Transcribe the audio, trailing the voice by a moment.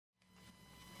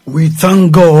We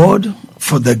thank God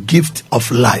for the gift of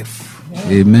life.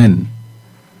 Amen.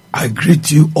 I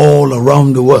greet you all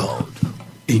around the world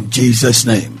in Jesus'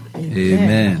 name.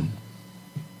 Amen.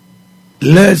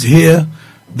 Let's hear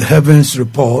the heavens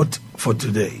report for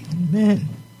today. Amen.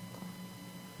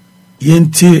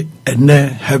 Yenti ene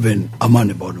heaven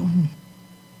amanibono.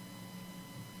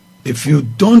 If you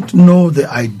don't know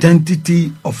the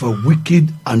identity of a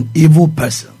wicked and evil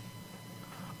person,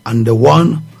 and the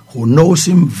one who knows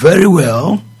him very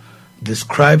well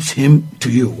describes him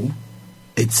to you,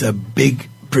 it's a big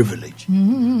privilege.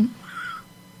 Mm-hmm.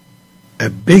 A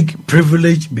big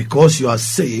privilege because you are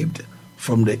saved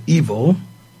from the evil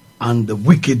and the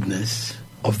wickedness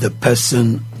of the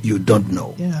person you don't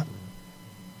know. Yeah.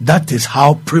 That is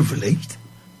how privileged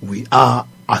we are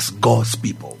as God's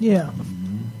people. Yeah.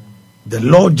 The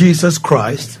Lord Jesus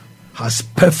Christ has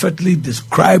perfectly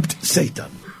described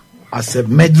Satan as a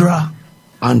murderer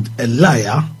and a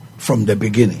liar from the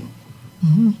beginning.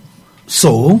 Mm-hmm.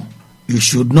 So, you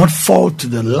should not fall to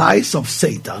the lies of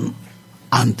Satan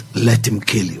and let him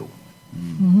kill you.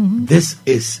 Mm-hmm. This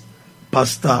is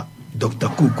Pastor Dr.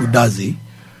 Kuuku Dadzie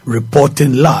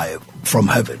reporting live from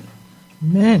heaven.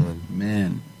 Amen.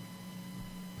 Amen.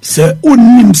 Se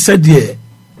unim sedye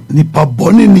nipa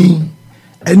bonini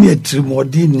eni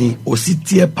etrimodini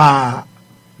ositie pa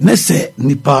ne se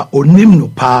nipa onim no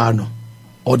pa no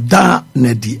oda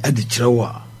nedi adi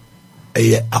kyerɛwa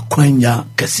eye akwanya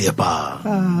kɛseɛ pa.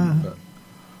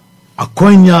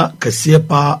 Akwanya kɛseɛ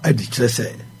pa adi kyerɛ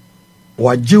sɛ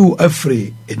wagyew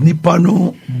afiri nipa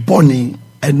no bɔne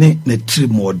ene ne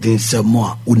trimodin sɛm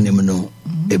a unim no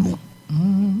emu.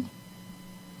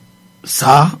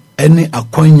 Sa ene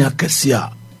akwanya kɛseɛ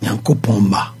a Nyankopɔn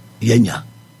ba yɛnya.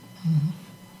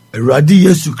 Awurade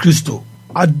Yesu Kristo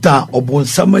ada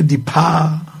ɔbonsam adi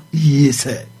paa yie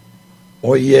sɛ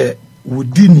ɔyɛ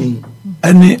wudini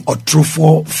ene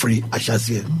ɔtorofoɔ firi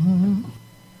ahyɛseɛ.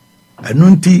 Ɛno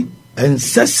nti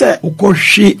ɛnsɛ sɛ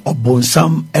wokɔhwe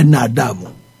ɔbonsam ɛna ada mu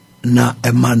na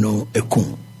ɛma no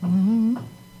ɛkum.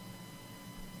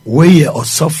 Wei yɛ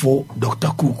ɔsɔfo Dr.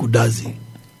 Kuuku Dadzie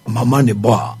mama ne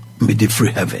bɔ a mede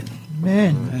free heaven.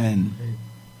 Amen. Amen.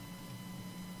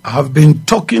 I have been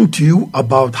talking to you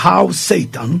about how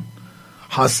Satan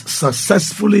has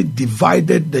successfully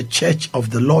divided the church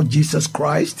of the Lord Jesus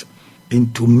Christ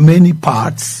into many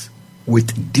parts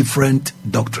with different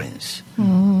doctrines.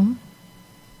 Me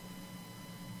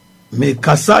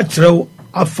kasa kyerɛw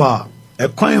afa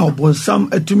ɛkwan ɔbonsam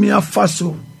atumi afa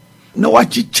so na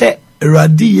wakyekyɛ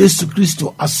Awurade Yesu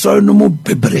Kristo asɔre no mu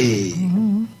bebree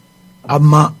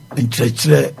ama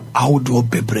nkyerɛkyerɛ ahodoɔ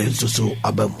bebree nso so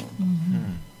aba mu.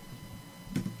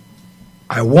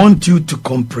 I want you to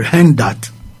comprehend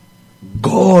that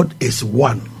God is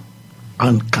one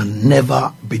and can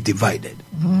never be divided.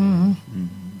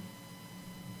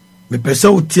 Mepɛ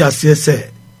sɛ wote aseɛ sɛ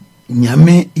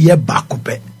Nyame yɛ baako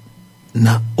pɛ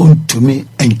na ontumi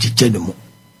nkyekyɛ ne mu.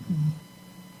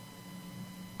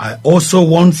 I also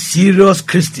want serious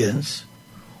Christians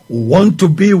who want to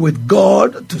be with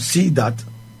God to see that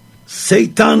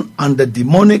Satan and the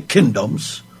demonic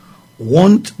kingdoms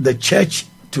want the church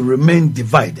to remain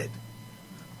divided,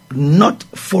 not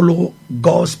follow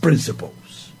God's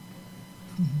principles,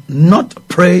 not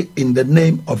pray in the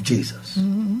name of Jesus,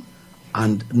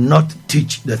 and not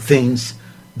teach the things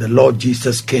the Lord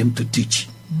Jesus came to teach,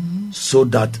 so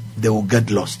that they will get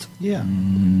lost. Yeah.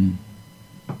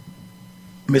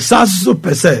 Mesasu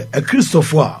pese a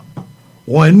Christopher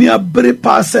wɔn ani abere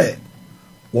paa sɛ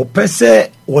wɔpɛ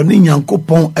sɛ wɔne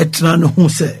Nyankopɔn ɛtena ne ho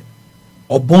sɛ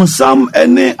ɔbonsam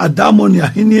ene Adamo ne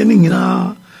ahenni ne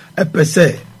nyinaa ɛpɛ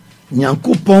sɛ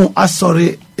Nyankopɔn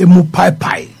asɔre emu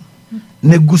paipai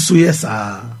ne gu so yɛ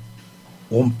saa.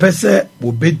 Wɔn pɛ sɛ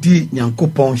wɔbɛdi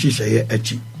Nyankopɔn hyehyɛeɛ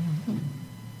akyi.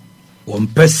 Wɔn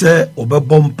pɛ sɛ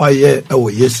wɔbɛbɔ mpaeɛ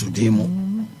ɛwɔ Yesu din mu.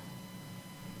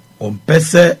 Wɔn pɛ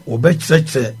sɛ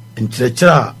wɔbɛkyerɛkyerɛ nkyerɛkyerɛ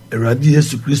a Awurade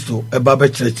Yesu Kristo ɛba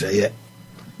bɛkyerɛkyerɛeɛ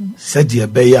sɛdeɛ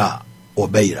ɛbɛyɛ a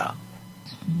wɔbɛyera.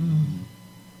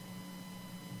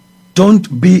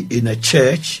 Don't be in a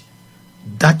church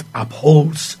that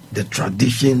upholds the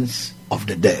traditions of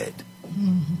the dead.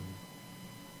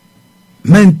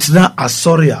 Mentra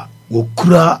asɔre a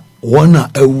wɔkura wɔn a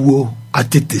awuo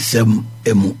atetesɛm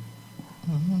emu.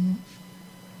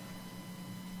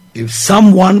 If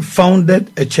someone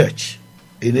founded a church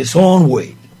in his own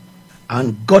way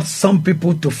and got some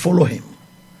people to follow him,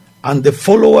 and the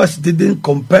followers didn't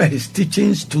compare his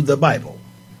teachings to the Bible,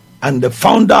 and the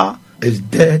founder is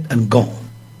dead and gone,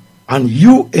 and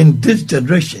you in this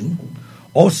generation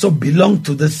also belong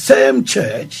to the same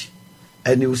church,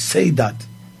 and you say that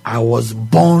I was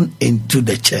born into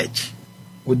the church,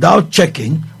 without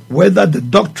checking whether the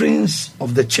doctrines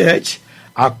of the church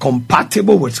are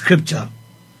compatible with scripture,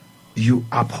 you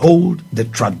uphold the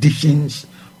traditions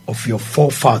of your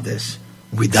forefathers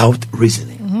without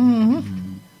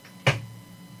reasoning.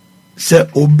 Se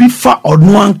obi fa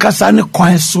ono ankasa ne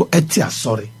kwan so eti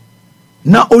asori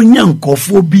na onya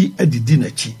nkofo bi edidi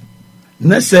nachi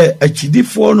na se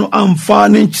achidifo no amfa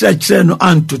ne nkyerɛkyerɛ no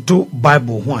antoto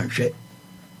Bible ho anhwɛ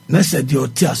na se de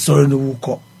oti asori no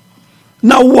wuko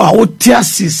na wo a oti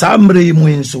ase saa mre mu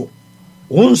nso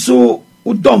wonso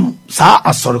udom saa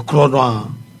asori kro no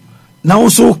a na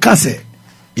wonso ka se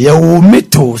ye wo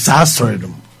meto saa asori no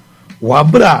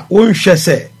wabra wonhwɛ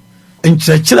se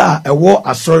nkyerɛkyerɛ a ɛwɔ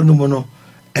asɔre no mu no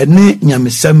ɛne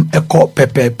nyamesɛm ɛkɔ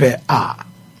pɛpɛɛpɛ a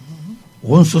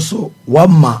wɔn nso so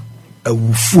wama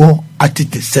awufoɔ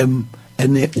atetesɛm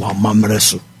ɛne wamammerɛ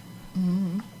so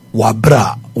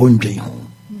wabra wɔndwen ho.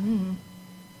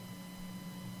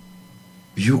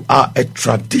 You are a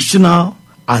traditional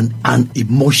and an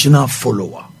emotional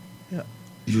follower.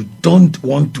 You don't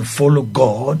want to follow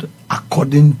God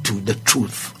according to the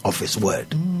truth of his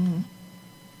word.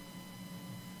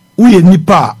 Uye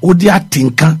nipa odi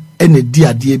atinka ene di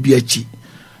adie bi achi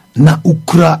na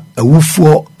ukura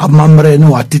awufuo amamre ne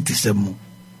watetesemu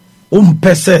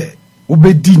umpese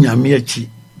ubedi nyame achi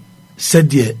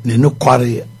sedie ne no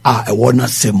kware a ewo na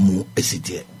semu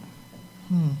esidie.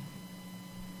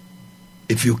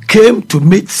 If you came to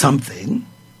meet something,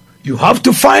 you have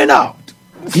to find out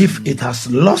if it has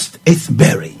lost its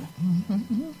bearing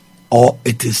or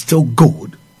it is still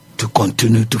good to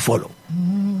continue to follow.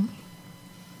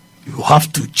 You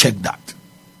have to check that.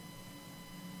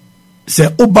 Se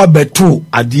oba beto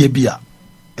adie bia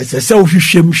ese se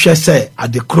ohwehwem hwe se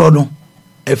ade kro no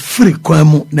e free kwan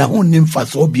mu na ho nim fa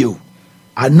so bio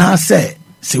ana se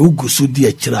ugusu di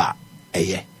akira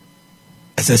eye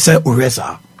ese se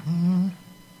ohwesa.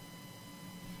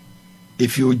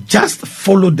 If you just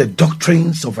follow the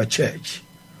doctrines of a church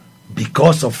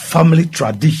because of family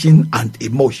tradition and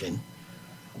emotion,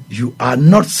 you are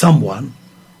not someone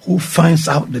who finds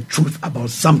out the truth about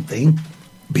something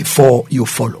before you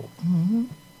follow.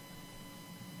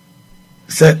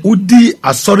 Se udi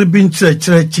asori bin chere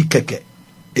chikeke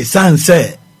esan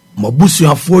se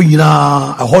mabusuafo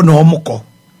yina eho na omukọ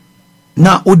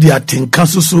na udi atenka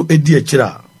soso edi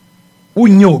akira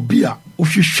unye obi a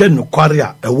ohwehwe no kware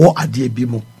a ewo ade bi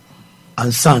mu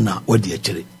ansa na odi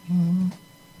akire.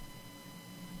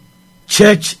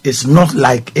 Church is not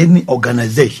like any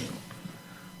organization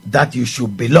that you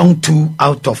should belong to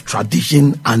out of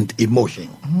tradition and emotion.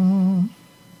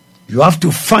 You have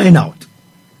to find out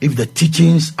if the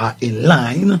teachings are in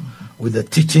line with the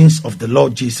teachings of the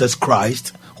Lord Jesus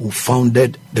Christ who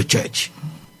founded the church.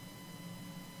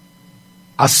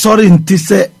 Asori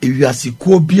ntise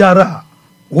ewiasikuo biara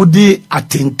wodi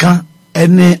atenka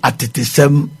ene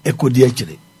atetesem ekodi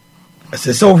akire.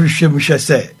 Esese ohwehwem hwe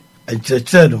se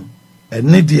enkyerɛkyerɛ no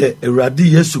ene de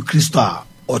Awurade Yesu Kristo a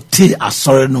ɔte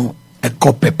asɔre no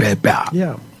ɛkɔ pɛpɛɛpɛ.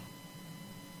 Yeah.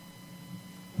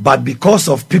 But because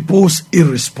of people's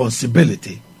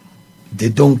irresponsibility, they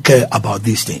don't care about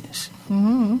these things.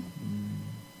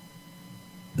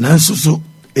 Nanso so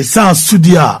esa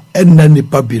sudi a enna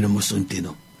nipa bi no musonti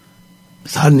no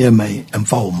saa nneɛma yi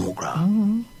ɛmfa wɔ mu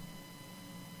koraa.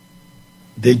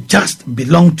 They just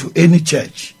belong to any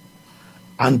church,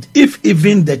 and if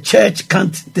even the church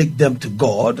can't take them to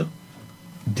God,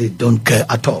 they don't care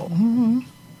at all.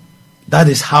 That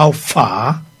is how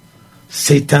far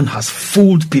Satan has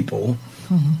fooled people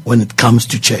when it comes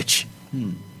to church.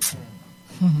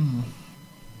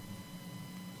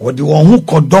 What do you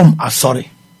kodom asori?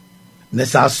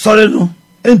 Nesa asori no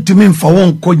entumi mfa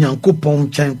won ko Nyankopɔn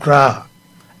nkyɛn kra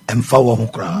emfa wo ho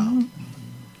kra.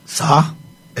 Sa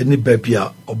eni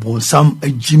bebia obonsam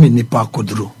agimi nipa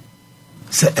koduro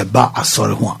se eba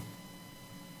asori ho.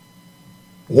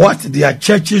 What their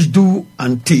churches do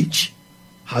and teach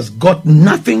has got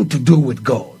nothing to do with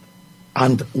God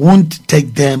and won't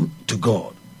take them to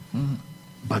God.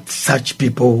 But such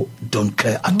people don't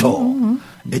care at all.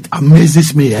 It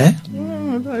amazes me, eh?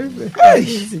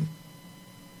 Hey.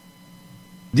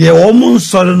 The woman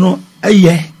saw no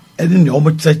eye and in the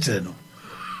woman church no.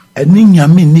 And in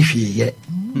yamin nishi ye.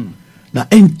 Na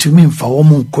ent me for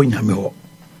woman coin hame.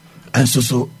 And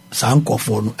so sanko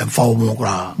for no and for woman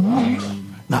gra.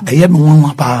 Na eye me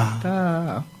one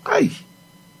pa. Aye.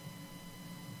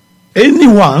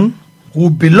 Anyone who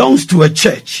belongs to a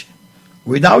church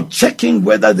without checking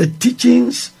whether the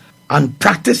teachings and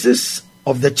practices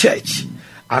of the church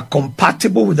are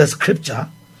compatible with the scripture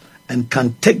and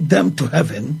can take them to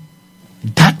heaven,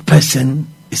 that person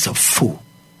is a fool.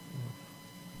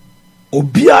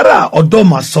 obiara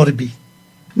odom asɔre bi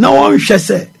na wɔnhwɛ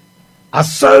sɛ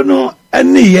asɔre no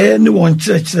ɛne yɛ ne wɔn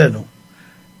kyerɛkyerɛ no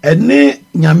ɛne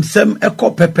nyamsɛm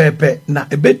ɛkɔ pɛpɛɛpɛ na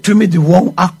ɛbɛtumi de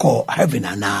wɔn akɔ heaven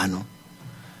anaa no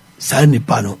saa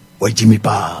nipa no wagyimi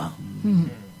paa.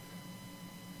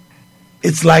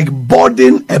 It's like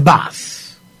boarding a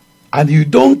bus and you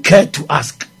don't care to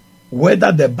ask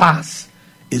whether the bus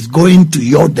is going to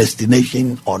your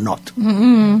destination or not.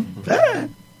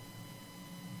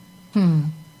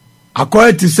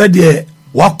 According to said the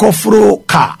wakofro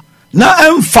car na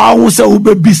emfa wo se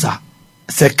ubebisa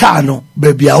se car no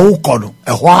baby a wo kɔ no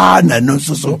ɛhɔ na no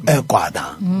so ɛkɔ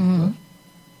ada.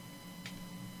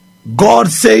 God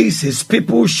says his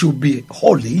people should be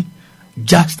holy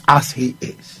just as he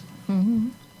is.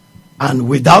 And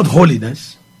without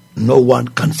holiness, no one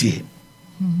can see him.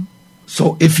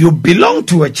 So if you belong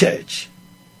to a church,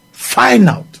 find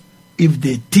out if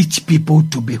they teach people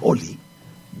to be holy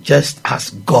just as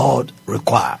God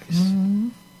requires.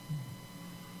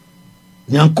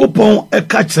 Nyankopɔn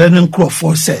ɛka kyerɛ ne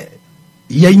nkurɔfoɔ sɛ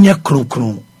yɛnyɛ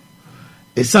kronkron.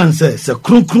 Ɛsiane sɛ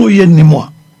kronkron yɛ nim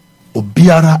a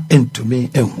obiara ntumi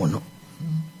ɛnhu no.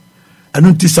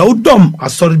 Ɛno nti sɛ wodɔm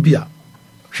asɔre bi a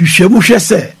hwehwɛmu hwɛ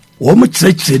sɛ wɔn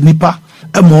kyerɛkyerɛ nipa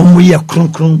ɛma wɔn yɛ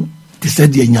kronkron te sɛ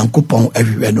deɛ Nyankopɔn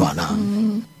ɛhwehwɛ no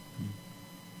anaa.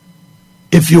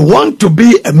 If you want to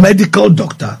be a medical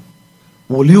doctor,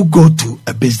 will you go to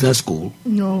a business school?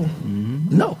 No.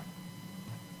 No.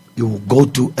 You will go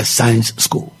to a science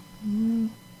school.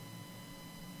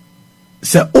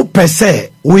 Sɛ wopɛ sɛ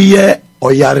woyɛ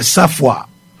ɔyaresafo a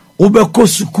wobɛkɔ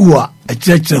sukuu a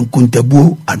ɛkyerɛkyerɛ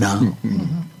nkontabuo anaa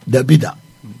dabi da.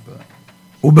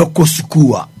 Wobɛkɔ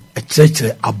sukuu a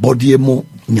ɛkyerɛkyerɛ abɔdeɛ mu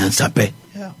nyansapɛ.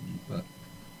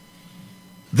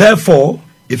 Therefore,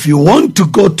 if you want to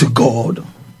go to God,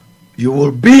 you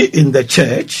will be in the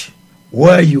church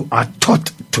where you are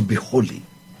taught to be holy.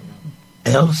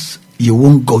 Else, you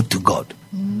won't go to God.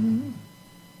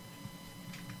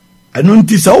 Ɛno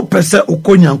nti sɛ wopɛ sɛ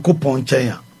wokɔ Nyankopɔn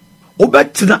nkyɛn a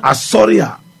wobɛtena asɔre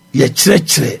a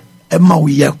yɛkyerɛkyerɛ ɛma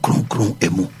woyɛ kronkron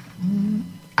emu.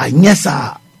 Anyɛ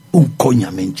saa wonkɔ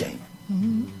Nyame nkyɛn.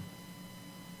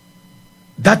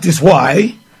 That is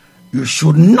why you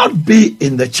should not be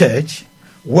in the church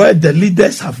where the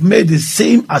leaders have made it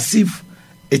seem as if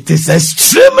it is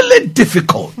extremely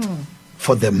difficult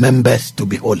for the members to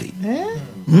be holy.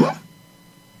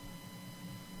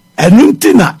 Ɛno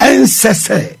nti na ɛnsɛ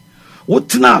sɛ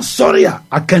wotena asɔre a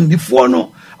akandifoɔ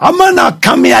no ama na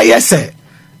kame ayɛ sɛ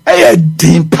ɛyɛ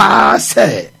din paa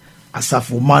sɛ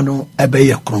asafoma no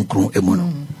ɛbɛyɛ kronkron emu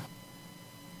no.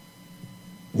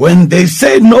 When they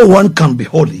say no one can be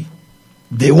holy,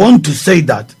 they want to say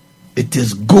that it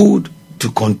is good to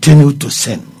continue to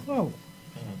sin.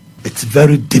 It's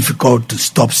very difficult to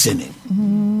stop sinning.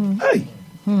 Hey.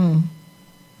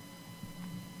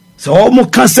 So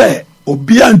omo ka sɛ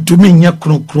obia ntumi nyɛ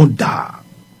kronkron daa.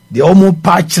 The omo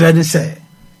pa kyerɛ ne sɛ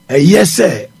ɛyɛ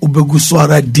sɛ obegu so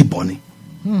ara di bɔne.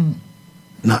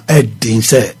 Na ɛdin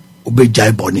sɛ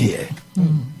obegyae bɔne yɛ.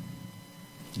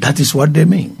 That is what they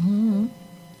mean.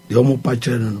 The omo pa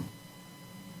kyerɛ no.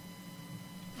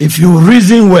 If you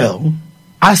reason well,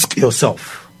 ask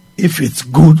yourself if it's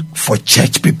good for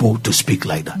church people to speak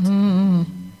like that.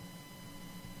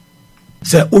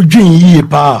 Say odwin yie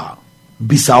pa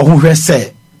bisa ho hwɛ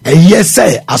sɛ ɛyɛ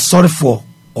sɛ asɔrefo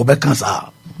obɛka saa.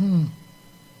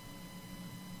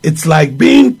 It's like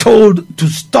being told to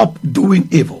stop doing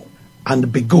evil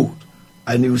and be good,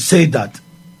 and you say that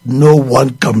no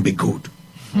one can be good.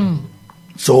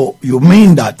 So you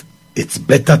mean that it's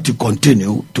better to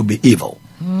continue to be evil.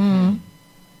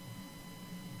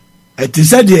 Ɛti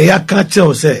sɛ deɛ yɛaka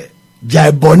kyerɛw sɛ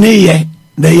gyae bɔne yɛ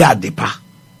na yɛ ade pa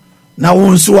na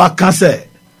wo nso aka sɛ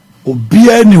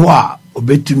obiara ni hɔ a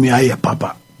obɛtumi ayɛ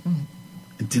papa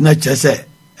nti na kyerɛ sɛ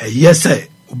ɛyɛ sɛ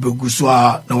obɛgu so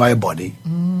a na wayɛ bɔne.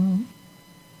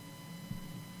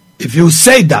 If you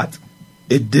say that,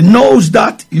 it denotes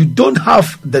that you don't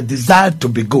have the desire to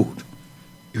be good.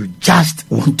 You just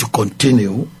want to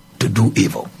continue to do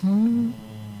evil.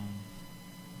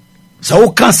 So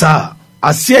woka saa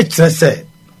aseɛ kyerɛ sɛ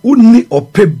wonni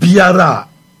ɔpɛ biara a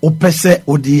wopɛ sɛ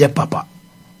wode yɛ papa.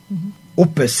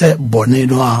 Wopɛ sɛ bɔne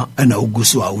no a ɛna wogu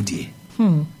so a wodie.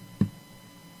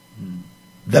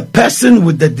 The person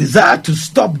with the desire to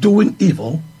stop doing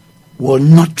evil will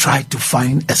not try to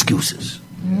find excuses.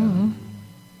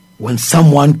 When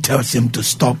someone tells him to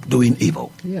stop doing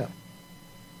evil,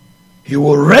 he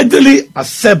will readily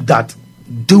accept that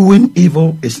doing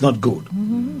evil is not good.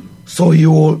 So he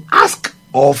will ask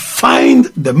or find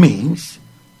the means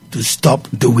to stop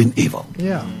doing evil.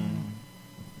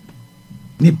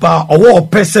 Nipa owo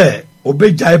pɛ sɛ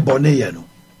obejai bone ye no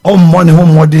ommo ne ho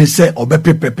modin se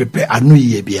obepepepepe anu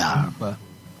ye bia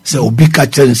se obi ka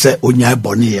chen se onyai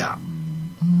bone ya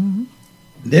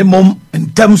ne mom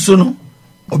ntem so no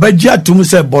obeji atum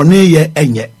se bone ye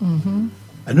enye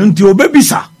anu nti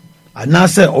obebisa ana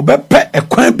se obepe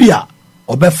ekwan bia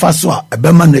obefa so a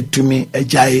ebema natumi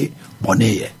ejai bone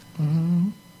ye.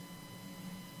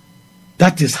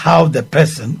 That is how the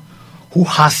person who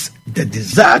has the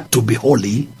desire to be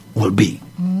holy will be.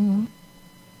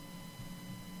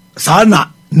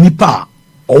 Sana nipa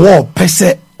owo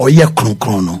pese oye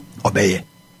kronkron no obeye.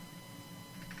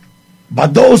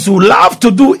 But those who love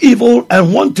to do evil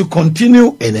and want to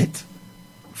continue in it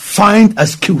find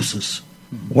excuses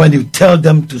when you tell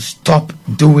them to stop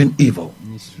doing evil.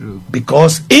 It's true.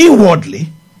 Because inwardly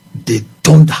they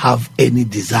don't have any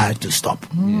desire to stop.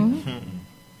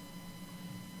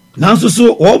 Nanso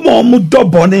so omo do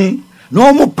bone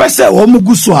na omo pese omo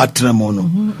guso atremo no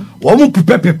omo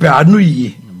pepepepe anu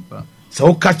yi se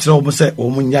o ka kire omo se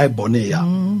omo nyai bone ya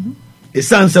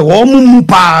esan se omo mu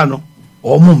pa no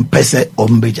omo mpese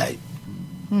omo bejai.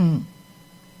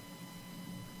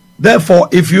 Therefore,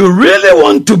 if you really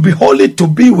want to be holy, to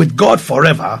be with God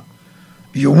forever,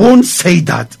 you won't say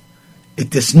that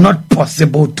it is not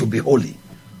possible to be holy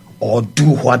or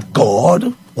do what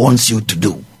God wants you to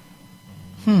do.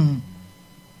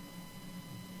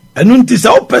 Enu nti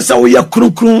sa o pesa wo ye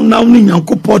kronkron na wo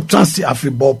Nyankopɔn transi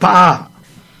afibɔ pa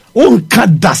o nka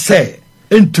da sɛ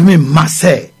entumi ma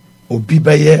sɛ obi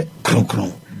bɛyɛ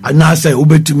kronkron ana sɛ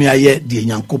obetumi ayɛ de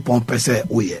Nyankopɔn pɛsɛ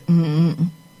wo ye.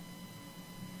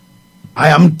 I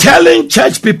am telling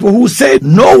church people who say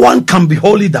no one can be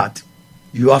holy that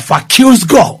you have accused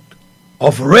God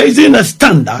of raising a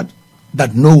standard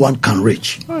that no one can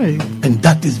reach. And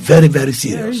that is very, very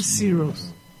serious. Very serious.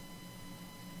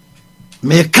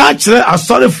 Me ka kire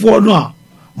asɔrefoɔ no a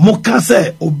mo ka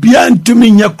sɛ obia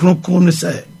ntumi nyɛ kronkron no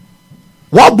sɛ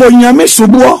wabɔ nyame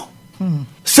soboɔ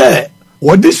sɛ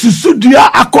wɔde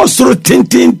susudua akɔ soro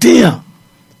tententen a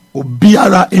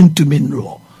obiara ntumi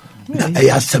nnuro na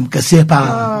ɛyɛ asɛm kɛseɛ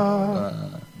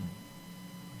paa.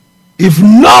 If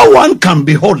no one can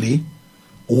be holy,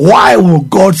 why will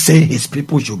God say his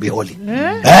people should be holy?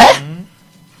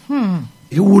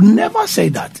 He would never say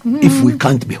that if we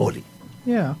can't be holy.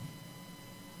 Yeah.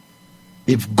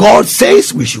 If God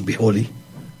says we should be holy,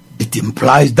 it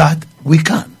implies that we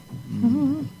can.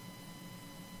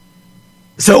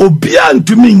 So obia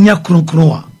ntumi nya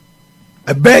kronkron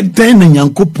a ɛbɛyɛ den na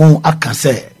Nyankopɔn aka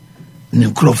sɛ ne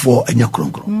nkurɔfoɔ anya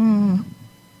kronkron.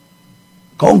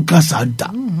 Ka ɔnka saa da.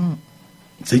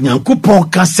 Sɛ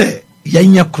Nyankopɔn ka sɛ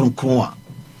yɛnyɛ kronkron a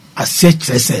aseɛ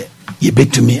kyerɛ sɛ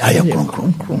yɛbɛtumi ayɛ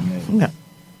kronkron. Yeah.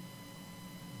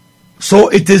 So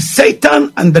it is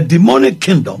Satan and the demonic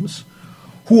kingdoms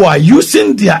who are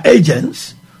using their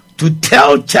agents to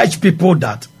tell church people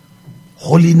that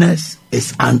holiness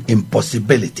is an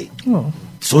impossibility,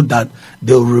 so that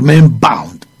they will remain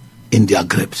bound in their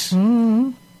grips.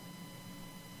 Na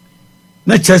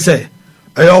kyerɛ sɛ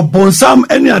ɛyɛ ɔbonsam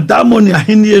ɛne adamɔ ne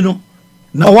ahennie no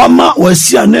na wama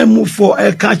wasi anamufoɔ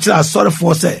ɛka kyerɛ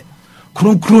asɔrefoɔ sɛ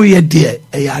kronkron yɛ deɛ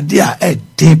ɛyɛ ade a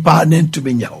ɛden paa ne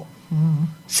ntumi nyɛ hɔ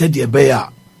sɛdeɛ ɛbɛyɛ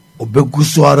a ɔbɛgu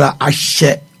so ara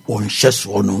ahyɛ wɔn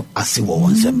hyɛsoɔ no ase wɔ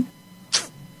wɔn nsɛm.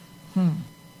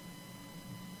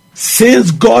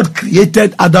 Since God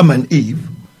created Adam and Eve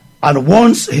and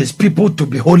wants his people to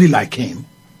be holy like him,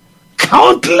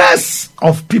 countless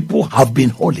of people have been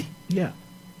holy. Yeah.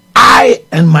 I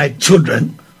and my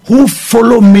children who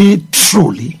follow me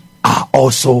truly are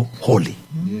also holy.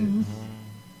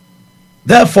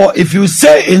 Therefore, if you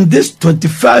say in this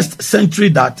 21st century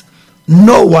that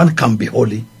no one can be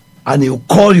holy, and you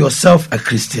call yourself a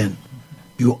Christian,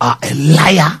 you are a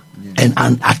liar and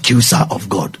an accuser of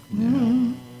God.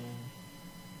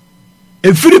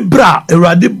 Every bra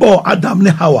erade bo Adam ne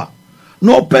Hawa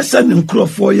no person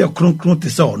nkrofo ye kronkron te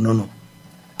se ono no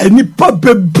enipa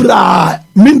bebra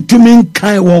mintumi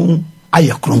kan won aye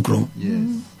kronkron.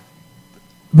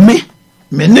 Me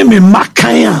ne me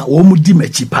makan a wo mu di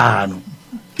machi pa no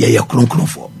ye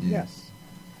kronkronfo. Yes.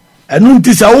 Enu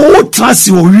nti se wo trase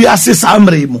wo wiase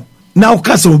samre mu na wo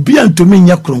ka se obi antumi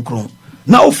nya kronkron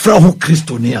na wo fra ho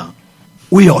Kristo ne a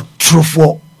wo ye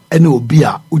otrofo ene obi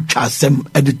a utwa asem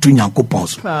ede to Nyankopon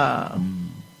so.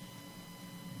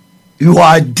 You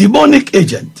are a demonic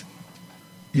agent.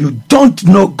 You don't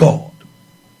know God.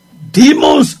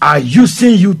 Demons are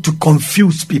using you to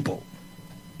confuse people.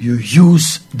 You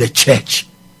use the church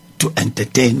to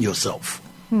entertain yourself.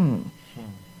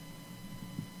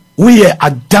 We are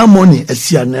adamoni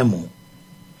esianemo.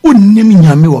 Unim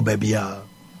nyame wo babia.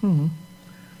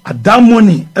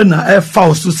 adamoni na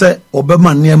efa so se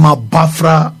obema niema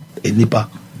bafra enipa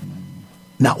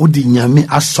na odi nyame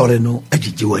asore no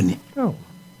agigiwani.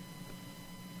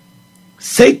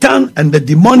 Satan and the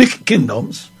demonic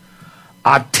kingdoms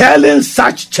are telling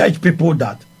such church people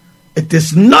that it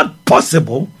is not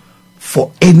possible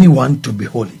for anyone to be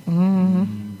holy.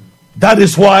 That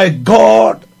is why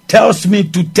God tells me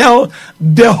to tell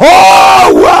the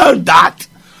whole world that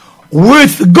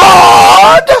with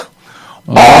God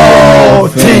all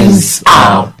things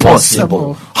are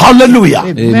possible. Hallelujah.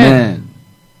 Amen.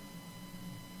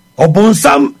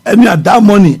 Obonsam emi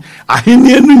adamoni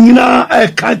ahini enu nyina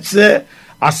eka kire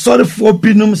asorefo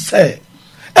binum se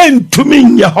entumi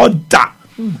nye hoda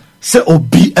se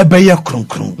obi ebeye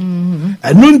kronkron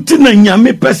enu nti na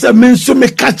nyame pese me nso me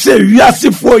ka kire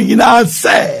wiasefo nyina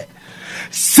se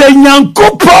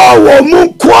nyankopo wo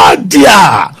mu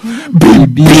kwadia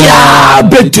bibia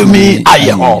betumi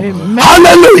ayeho.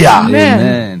 Hallelujah.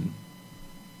 Amen.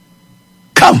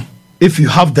 Come if you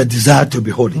have the desire to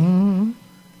be holy,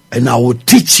 and I will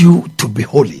teach you to be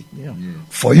holy,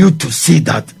 for you to see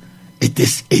that it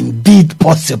is indeed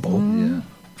possible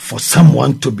for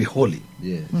someone to be holy.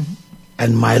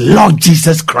 And my Lord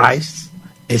Jesus Christ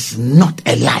is not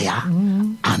a liar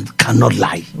and cannot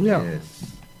lie.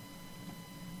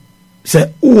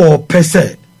 Say, uwo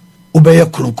pese ubeye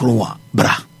kronkron wa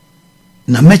bra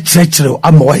na me kyerɛkyerɛ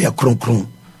ama wa yɛ kronkron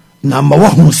na ma wa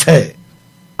hu sɛ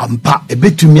ampa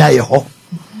ebetumi ayɛ hɔ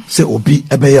sɛ obi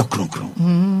ebɛyɛ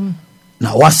kronkron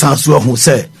na wasan so hu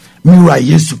sɛ miwura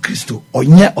Yesu Kristo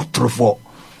ɔnyɛ ɔtorofo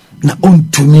na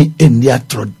ontumi enni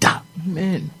atoro da.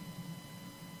 Amen.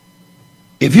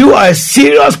 If you are a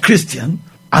serious Christian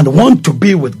and want to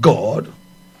be with God,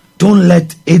 don't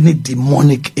let any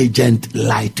demonic agent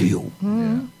lie to you.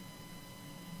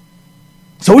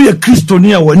 So we are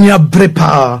Christiania when you are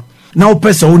brepa now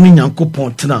person only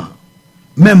Nyankopɔn tena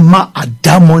memma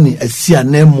adamoni esia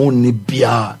nemo ni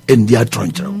bia endia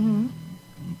tronchero.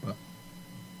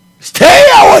 Stay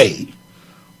away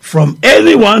from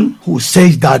anyone who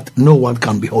says that no one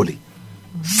can be holy.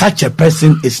 Such a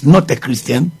person is not a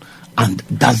Christian and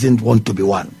doesn't want to be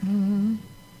one.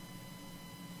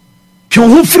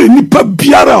 Kyonhu firi nipa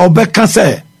biara obeka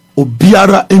se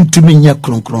obiara entumi nye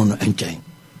kronkron no enchen.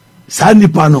 Sa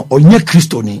nipa no onye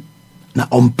Kristoni na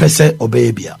ompese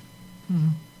obeye bia.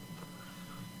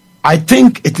 I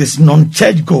think it is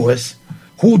non-church goers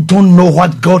who don't know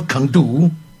what God can do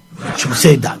should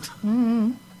say that.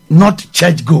 Not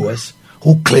church goers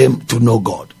who claim to know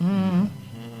God.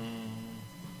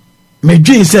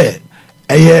 Medwin say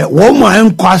eye wo mo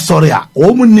enkwa sori a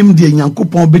wo mo nim de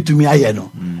Nyankopɔn betumi aye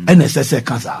no ene sese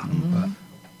kasa.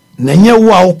 Na nye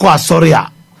wo a wo kwa sori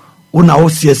a wo na wo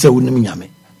sie se wo nim nyame.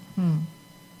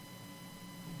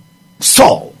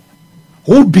 Saul,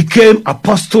 who became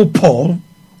Apostle Paul,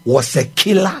 was a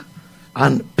killer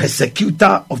and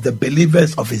persecutor of the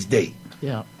believers of his day.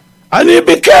 Yeah. And he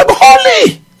became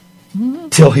holy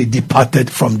till he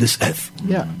departed from this earth.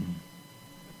 Yeah.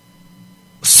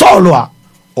 Saul a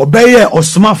obeye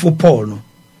osmafo Paul no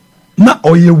na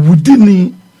oye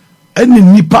wudini eni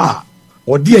nipa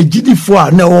odi agidifo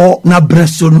a na wo na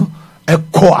breso no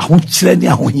ekọ ahokyere ne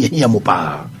ahohiahia mo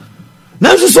pa.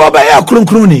 Na nso so obeye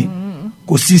kronkron ni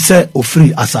kosi se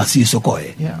ofiri asasi so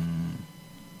koe. Yeah.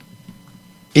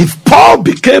 If Paul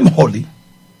became holy,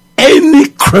 any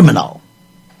criminal,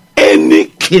 any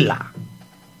killer,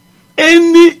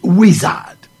 any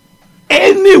wizard,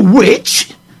 any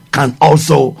witch can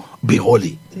also be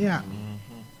holy. Yeah.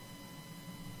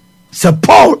 So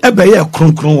Paul ebeye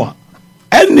kronkron wa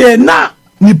ene na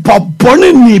nipa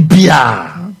bone ni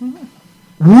bia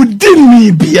wudi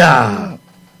ni bia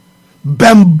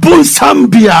bembonsam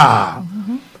bia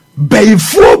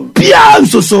beifo bia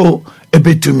nso so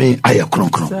ebetumi aye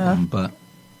kronkron.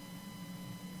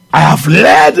 I have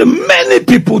led many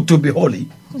people to be holy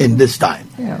in this time.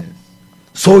 Yeah.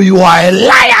 So you are a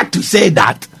liar to say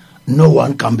that no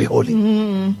one can be holy.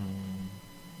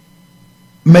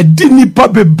 Medini pa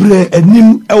bebre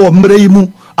enim ewo mre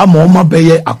mu ama oma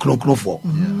beye akronkronfo.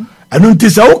 Eno nti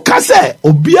se wo ka se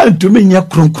obi antumi nye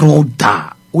kronkron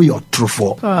da wo yo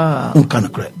trofo. Unka na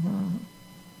kre.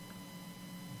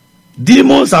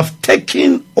 Demons have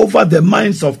taken over the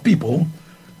minds of people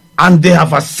and they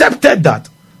have accepted that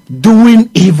doing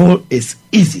evil is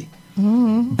easy,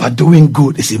 but doing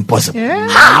good is impossible. Yeah.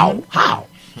 How?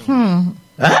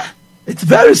 It's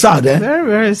very sad, eh? Very,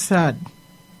 very sad.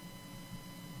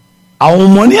 Our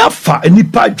money afa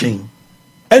nipa dwen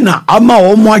ena ama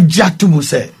omo agatu mu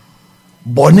se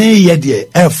bone ye de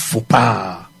efu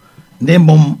pa ne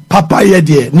mom papa ye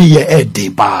de ne ye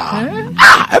ede pa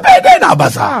ebe de na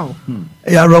abasa.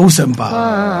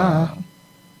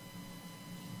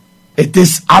 It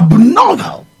is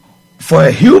abnormal for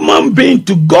a human being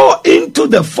to go into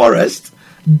the forest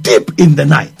deep in the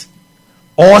night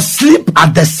or sleep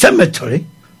at the cemetery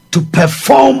to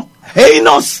perform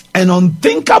heinous and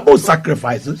unthinkable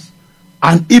sacrifices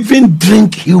and even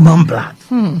drink human blood.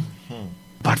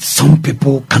 But some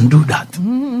people can do that.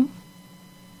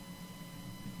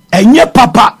 Enye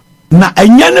papa na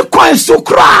enye ne kwan so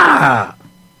kra.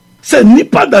 Se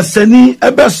nipa da sani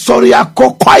ebe sori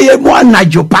akokwaye mu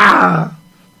anajo pa.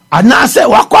 Ana se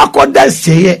wakwa da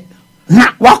seye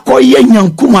na wakoye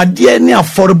nyankumade ne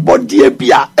aforbodie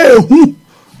bia ehu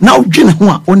na odwene ho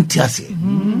a onti ase.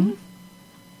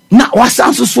 Na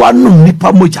wasanso so anum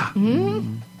nipa moja.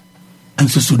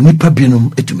 Enso so nipa binom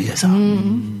etumi yesa.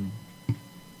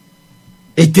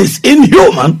 It is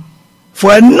inhuman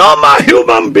for a normal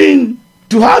human being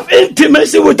to have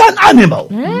intimacy with an animal.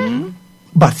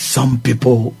 But some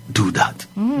people do that.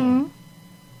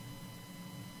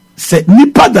 Se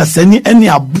nipa da seni eni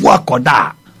abua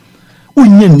koda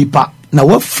unye nipa na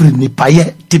wafri nipa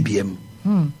ye tibiem.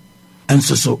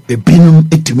 Enso so ebinum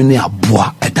etimi ne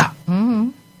abua eda.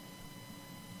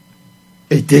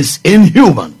 It is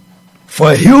inhuman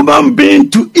for a human being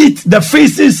to eat the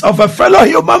feces of a fellow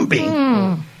human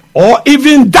being or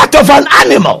even that of an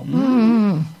animal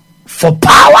for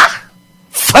power,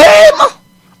 fame,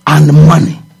 and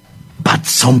money. But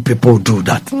some people do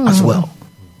that as well.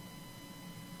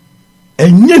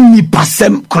 Enye nipa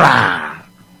sem kra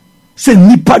se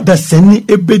nipa da seni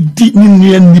ebedi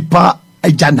ni nipa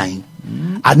ejanan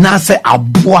anase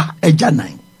aboa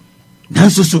ejanan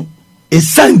nanso so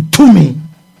esan tumi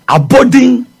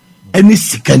abodin any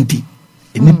sikanti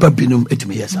nipa binum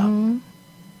etimi yesa.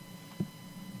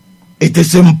 It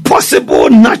is impossible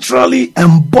naturally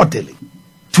and bodily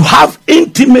to have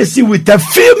intimacy with a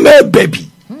female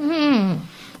baby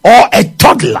or a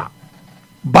toddler,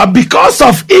 but because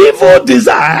of evil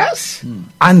desires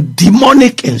and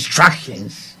demonic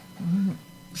instructions,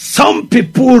 some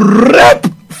people rape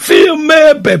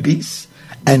female babies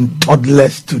and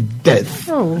toddlers to death.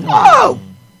 Wow.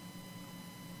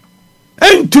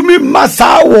 And to me,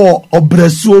 masawo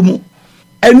obresuomu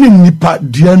eni nipa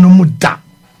duanumu da.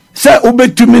 Se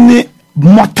obetumi ni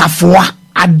motafoa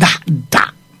ada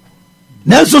da.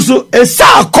 Nanso so esa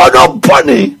akono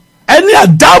boni eni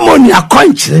adamo ni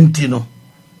akwankyerenti no.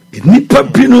 Nipa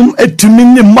binum etumi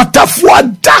ni motafoa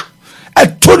da.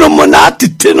 Etono mo na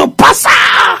atete no pasa.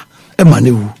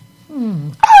 Emanewu.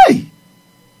 Hey.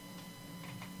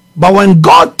 But when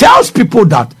God tells people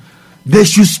that they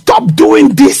should stop doing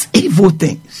these evil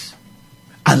things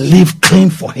and live clean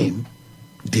for him,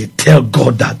 they tell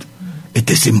God that it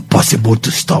is impossible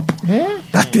to stop.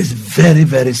 That is very,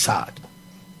 very sad.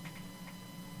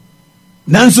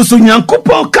 Nanso so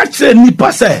Nyankopon ka kire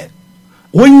nipa se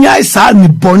wonyai sa ni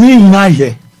boni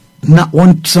nyaye na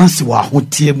won transi wa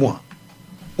hotie mu a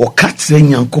o ka kire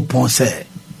Nyankopon se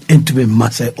entumi ma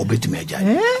se obetumi agya.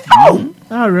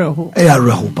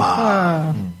 Areho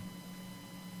pa.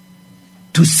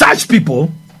 To such people,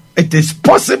 it is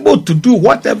possible to do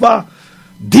whatever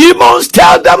demons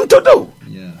tell them to do.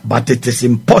 But it is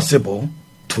impossible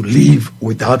to live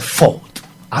without fault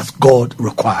as God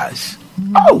requires.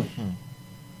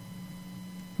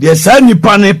 The same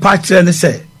pane patche ne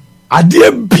say,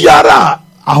 ade biara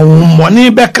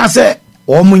ahomoni beka se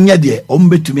omunye de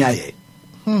ombetumi aye.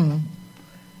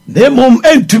 Nemom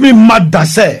entumi madda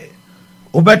se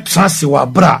obetrase wa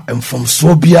bra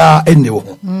mfomso bia ene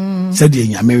wo. Said the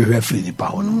nyame hwe free ni pa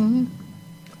ho no.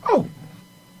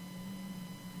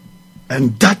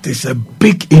 And that is a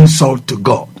big insult to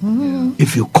God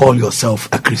if you call yourself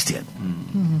a Christian.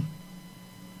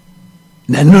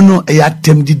 Na no e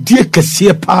atem di die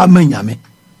kese pa ma nyame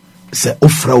se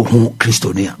ofra wo ho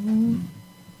Kristonia.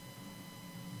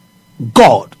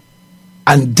 God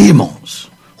and demons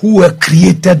who were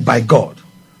created by God,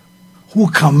 who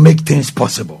can make things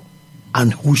possible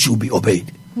and who should be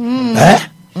obeyed.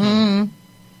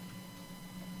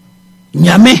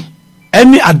 Nyame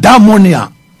any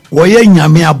adamonia woye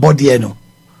nyame abode no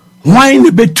hwan ne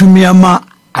betumi ama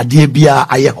ade bia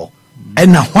aye ho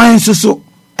ena hwan soso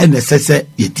ena sese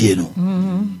yetie no.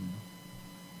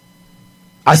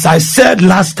 As I said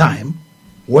last time,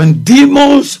 when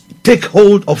demons take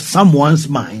hold of someone's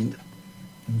mind,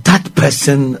 that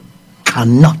person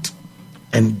cannot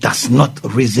and does not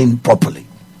reason properly.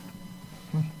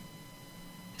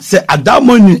 Se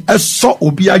adamoni eso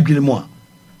obi adwene mu a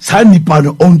sa nipa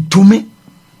no ontumi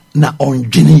na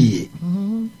ondwene ye.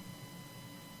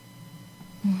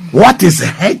 What is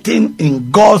hurting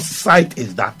in God's sight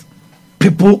is that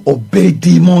people obey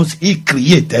demons he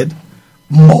created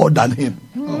more than him.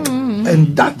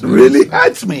 And that really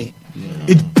hurts me.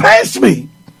 It pains me.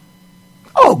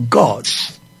 Oh God.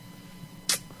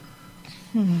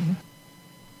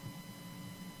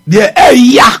 The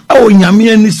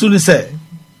nyame ani so ne say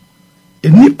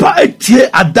enipa etie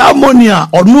adamonia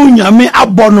onu nyame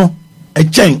abono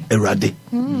echen erade.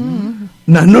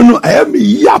 Na no I am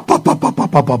ya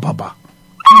papa.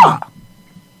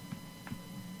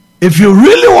 If you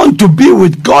really want to be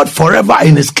with God forever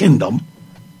in his kingdom,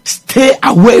 stay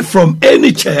away from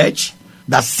any church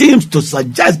that seems to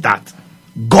suggest that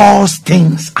God's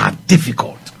things are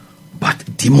difficult, but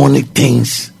demonic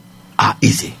things are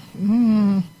easy.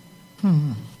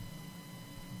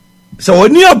 So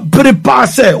when you prepare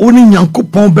say oni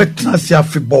Nyankopon betena se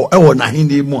afebo e wo na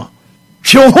hini mu a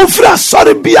hwe ho fra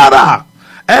sori biara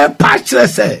pa kire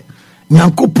say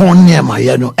Nyankopon ne ma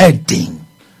ye no edin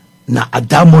na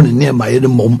adamo ne ma ye no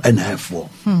mom na efo.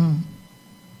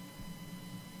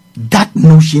 That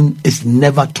notion is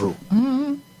never true.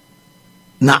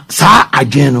 Na sa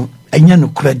adwen no enya no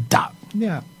kreda.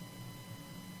 Yeah.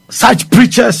 Such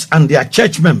preachers and their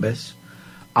church members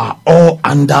are all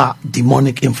under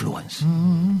demonic influence.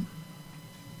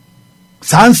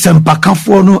 San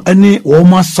sempakafo no ene wo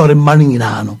ma sori mani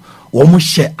nyina no wo mo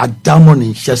hye adamo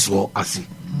ne hyeso ase.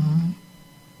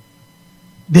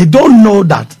 They don't know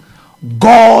that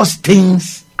God's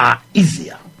things are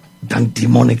easier than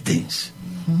demonic things.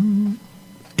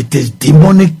 It is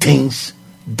demonic things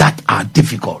that are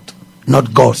difficult,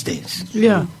 not God's things.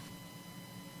 Yeah.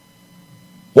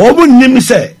 Obu nim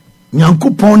say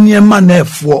Nyankopon niema na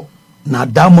efo na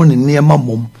adamo ne niema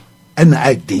mom ena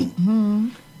edin.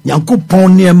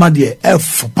 Nyankopon niema de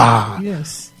efo pa.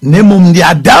 Yes. Ne mom de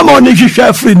adamo ne hwehwe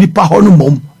afri nipa ho no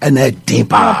mom ena edin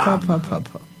pa.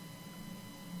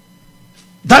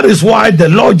 That is why the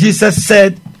Lord Jesus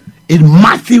said in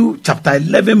Matthew chapter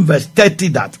 11 verse 30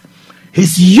 that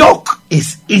his yoke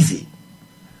is easy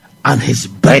and his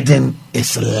burden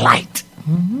is light.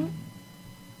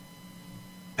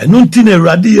 Enunti ne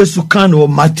Awurade Yesu kan wo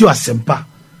Matthew asempa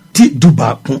ti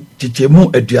dubaako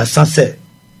chichemu aduasa se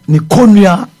ni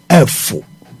konua efo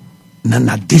na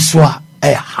nadiswa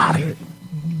hare.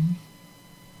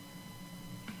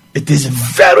 It is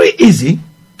very easy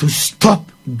to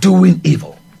stop doing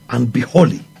evil and be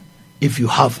holy if you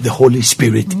have the Holy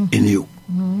Spirit in you.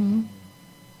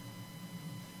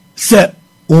 Se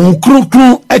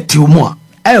unkrukru etiumu a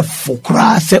efo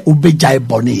kra se ubejai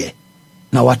boniye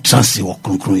na watransi wo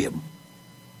krukru yem.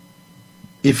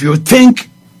 If you think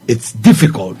it's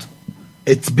difficult,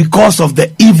 it's because of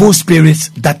the evil spirits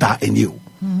that are in you.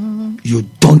 You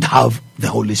don't have the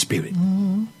Holy Spirit.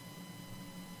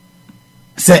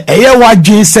 Se eye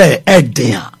wadwin se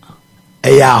eden a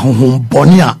eye ahohom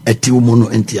boni a etiumu no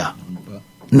entia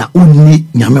na unni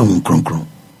nyame nkronkron.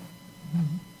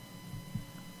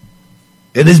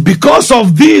 It is because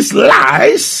of these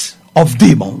lies of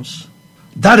demons.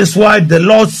 That is why the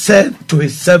Lord said to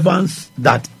his servants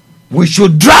that we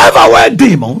should drive away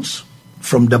demons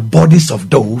from the bodies of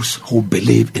those who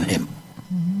believe in him.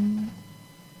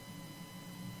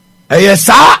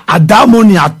 Eyesa adamo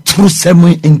ni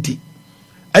atrusemu inti.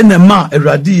 Enema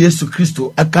Awurade Yesu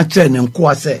Kristo aka kire ne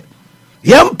nkoa se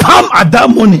yempam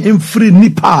adamo ni emfiri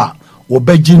nipa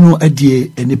obeginu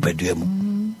adie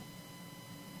enipaduamu.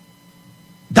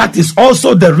 That is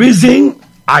also the reason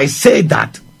I say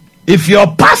that if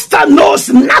your pastor knows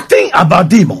nothing about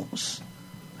demons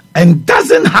and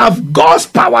doesn't have God's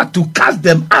power to cast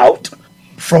them out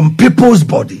from people's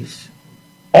bodies,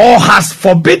 or has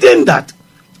forbidden that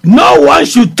no one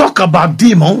should talk about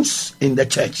demons in the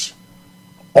church,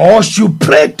 or should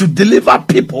pray to deliver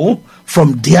people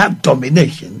from their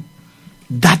domination,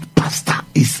 that pastor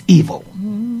is evil.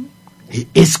 He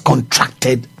is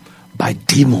contracted by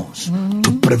demons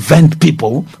to prevent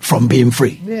people from being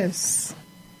free. Yes.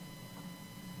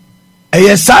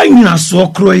 Eyesa nyina so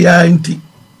kro ya nti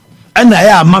ana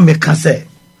ya ma me ka se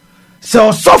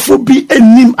osofo bi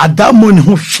enim adamo ne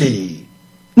ho hwe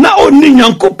na oni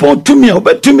Nyankopon tumi a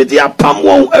obetumi de apam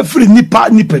won afri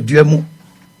nipadua mu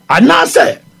ana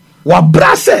se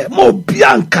wabra se mo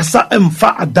bia nkasa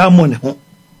emfa adamo ne ho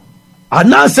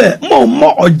ana se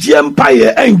mo ogie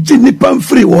mpaye enji nipa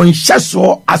mfiri won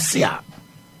hyeso ase a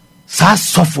sa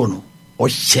sofo no o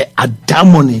hye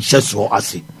adamo ne hyeso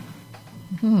ase.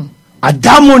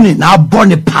 Adamo ni na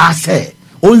abone paase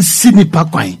onsi nipa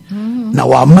kwan na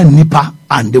wa ma nipa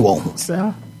ande won ho.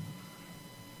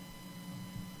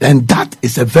 And that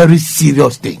is a very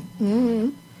serious thing.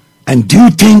 And do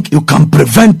you think you can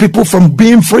prevent people from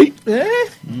being free?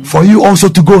 For you also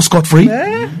to go scot-free?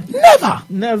 Never.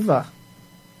 Never.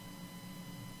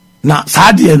 Na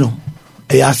sadie no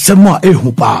asɛm a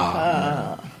ɛhu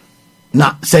paa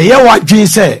na sɛ yɛ wadwen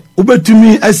sɛ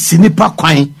wobɛtumi asi nipa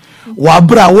kwan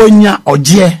wabra wonya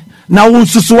ɔgyeɛ na wo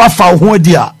nsusu wafa wo ho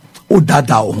adi a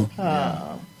wodada wo ho.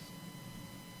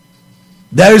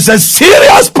 There is a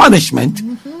serious punishment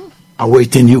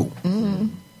awaiting you.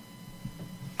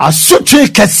 Asotwe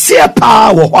kɛseɛ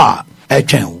paa wɔ hɔ a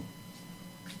ɛtwɛn wo.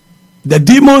 The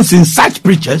demons in such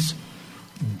preachers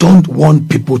don't want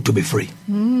people to be free.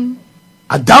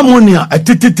 Adamonia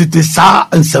etitititi saa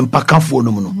nsempakafoɔ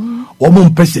no mu no wɔn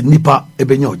mpɛ sɛ nipa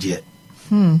ebenya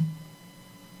ɔgyeɛ.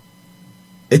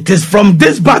 It is from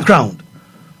this background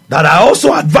that I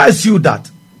also advise you that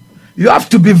you have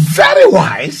to be very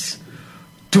wise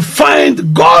to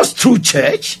find God's true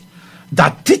church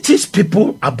that teaches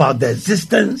people about the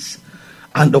existence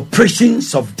and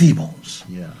operations of demons,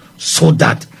 so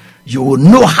that you will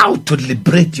know how to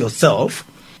liberate yourself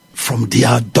from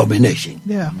their domination.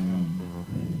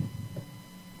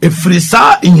 Ɛfiri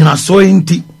saa nnyinasoɔ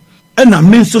nti ɛna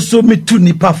me nso so metu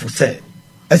nipa fo sɛ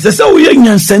ɛsɛ sɛ woyɛ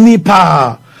nyansani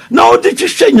paa na wode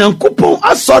twehwɛ Nyankopɔn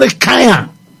asɔre kan a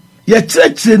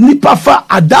yɛkyerɛkyerɛ nipa fa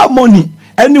adamɔni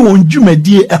ɛne wɔn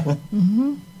dwumadie ɛho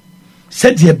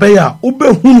sɛdeɛ ɛbɛyɛ a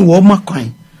wobɛhunu wɔn ma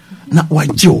kwan na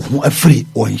wagye wo ho afiri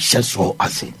wɔn hyɛsoɔ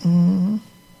ase.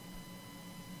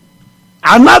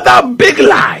 Another big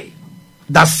lie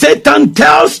that Satan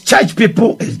tells church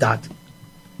people is that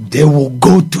they will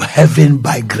go to heaven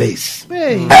by grace.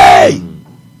 Hey!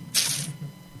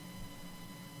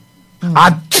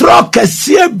 Atro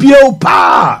kɛseɛ bio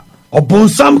paa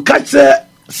ɔbonsam ka kyerɛ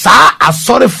saa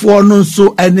asɔrefoɔ no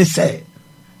nso ɛne sɛ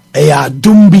ɛyɛ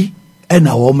adom bi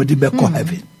ɛna wɔn de bɛkɔ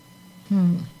heaven.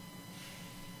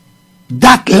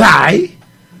 That lie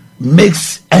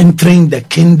makes entering the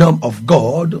kingdom of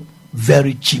God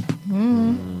very cheap.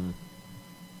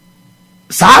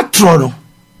 Saa atro no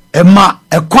ɛma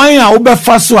ɛkwan a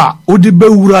wobɛfa so a wode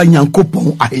bɛwura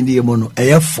Nyankopɔn ahenni mu no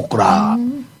ɛyɛ fokora.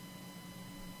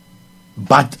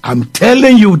 But I'm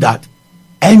telling you that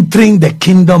entering the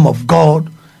kingdom of God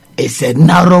is a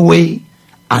narrow way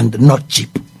and not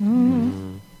cheap.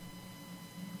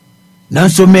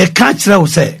 Nanso meka kyerɛ wo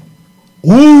sɛ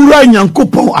wura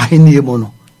Nyankopɔn ahenni mu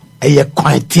no ɛyɛ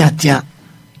kwan teatea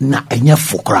na ɛnyɛ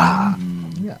fokora.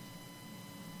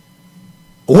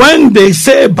 When they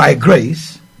say by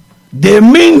grace, they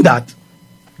mean that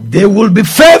they will be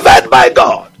favored by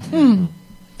God.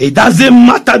 It doesn't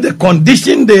matter the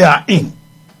condition they are in,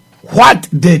 what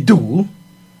they do,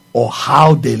 or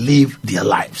how they live their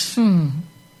lives.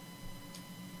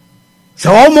 So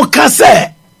omo ka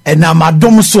sɛ ɛnam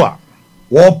adom so a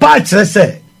wɔpa akyerɛ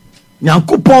sɛ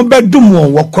Nyankopɔn bɛdom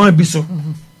wɔn wɔ kwan bi so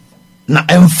na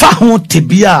ɛmfa ho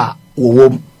tebea a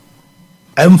wɔwɔ mu,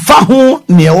 ɛmfa ho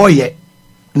nea wɔyɛ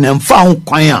na ɛmfa ho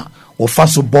kwan a wɔfa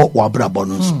so bɔ w'abrabɔ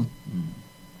no nso.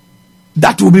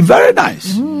 That will be very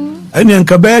nice.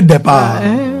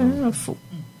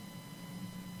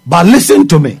 But listen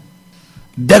to me.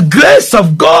 The grace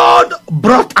of God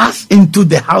brought us into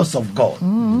the house of God.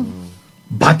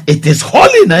 But it is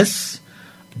holiness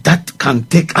that can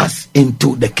take us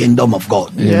into the kingdom of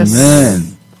God. Yes.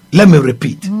 Amen. Let me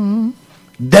repeat.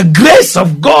 The grace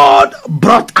of God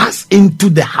brought us into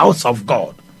the house of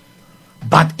God.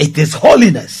 But it is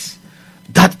holiness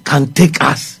that can take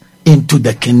us into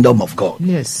the kingdom of God.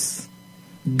 Yes.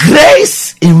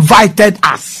 Grace invited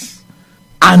us,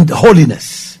 and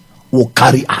holiness will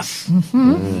carry us.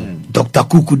 Dr.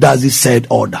 Kuuku Dadzie said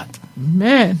all that.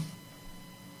 Amen.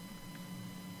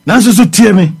 Nanso so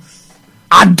tie me.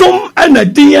 Adom ena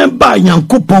diyen ba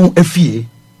Nyankopɔn afie.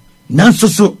 Nanso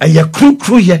so ɛyɛ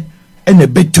kronkroyɛ ena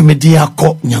betumi de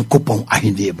akɔ Nyankopɔn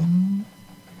ahenni mu.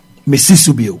 Mesi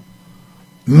so bio.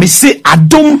 Mesi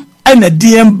adom ena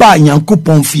diyen ba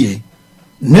Nyankopɔn fie.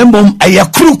 Nembom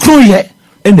ɛyɛ kronkroyɛ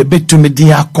ena betumi de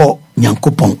akɔ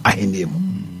Nyankopɔn ahenni mu.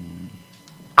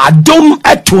 Adom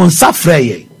ɛto nsa frɛ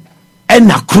yɛn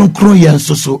ɛna kronkroyɛ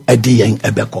nso so ɛde yɛn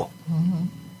ɛbɛkɔ.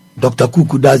 Dr.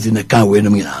 Kuuku Dadzie ne kan wei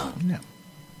no nyinaa.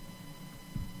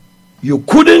 You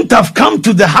couldn't have come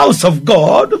to the house of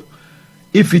God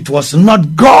if it was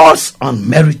not God's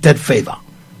unmerited favor.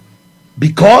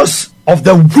 Because of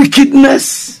the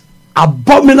wickedness,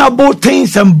 abominable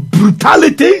things and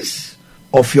brutalities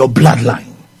of your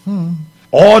bloodline.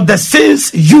 Or the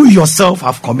sins you yourself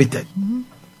have committed.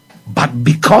 But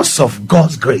because of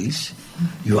God's grace,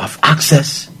 you have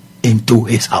access into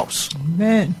his house.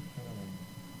 Amen.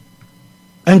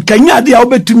 And kanya dia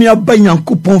obetumi aba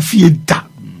Nyankopɔn fie da.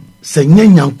 Sɛ nye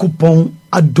Nyankopɔn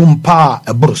adom pa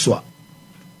ɛboro so a.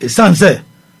 Esan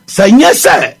sɛ nye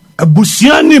sɛ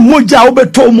abusua ne mogya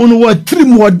obeto mu no watiri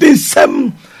mu ɔde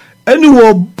nsɛm ɛne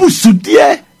wɔ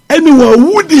busudie ɛne wɔ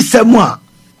wudi sɛm a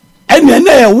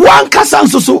ene one kasa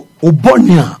nso so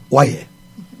oboni a waye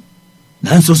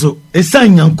nanso so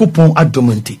esan Nyankopɔn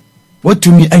adomanti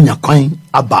watumi anya kwan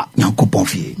aba Nyankopɔn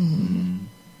fie.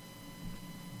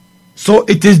 So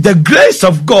it is the grace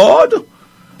of God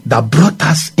that brought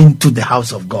us into the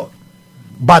house of God.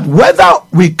 But whether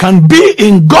we can be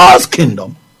in God's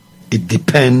kingdom, it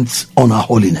depends on our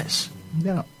holiness.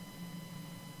 Yeah.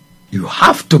 You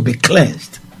have to be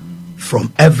cleansed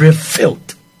from every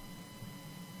filth.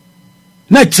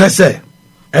 Next, I say,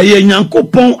 eye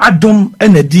Nyankopɔn adom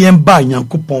ene diem ba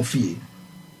Nyankopɔn fie.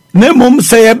 Ne mom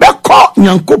se ye beko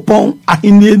Nyankopɔn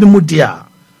ahenie ne mu dia.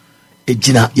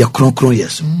 Ejina ye kronkron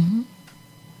yeso.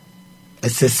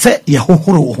 Ese se ye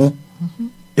hohoro ho.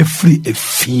 Efri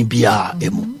efi bia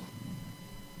emu.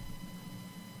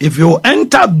 If you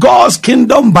enter God's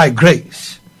kingdom by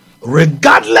grace,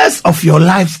 regardless of your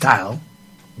lifestyle,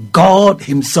 God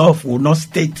himself will not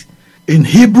state in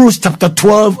Hebrews chapter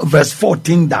 12 verse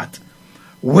 14 that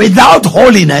without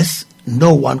holiness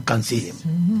no one can see him.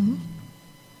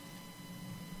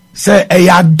 Say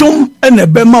eyadom ene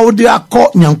bema odi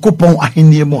akọ Nyankopɔn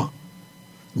ahenie mu a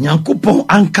Nyankopɔn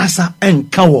ankasa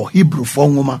enka wo Hebrew fo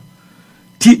nwoma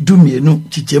ti dumienu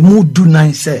chichemu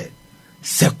dunan se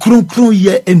kronkron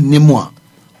ye enimu a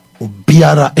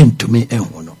obiara entumi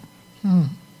enhu no.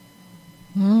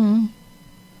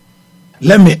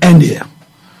 Let me end here.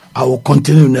 I will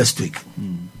continue next week.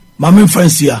 Mami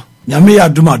friends here, nyame ya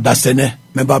duma dasene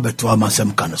meba beto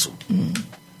amasem kanaso.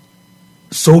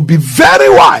 So be very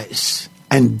wise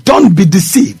and don't be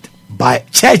deceived by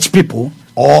church people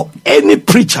or any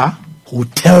preacher who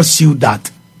tells you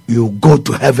that you go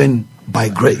to heaven by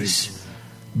grace.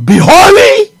 Be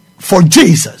holy for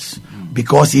Jesus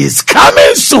because he is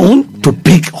coming soon to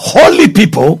pick holy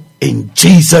people in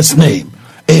Jesus' name.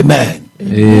 Amen.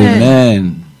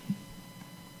 Amen.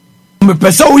 Me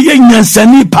pesa wo ye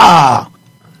nyansani pa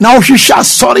na wo hwehwa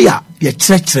sori a ye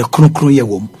kyerɛkyerɛ kronkron ye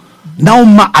wom na wo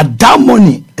ma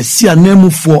adamoni esi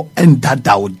anamufo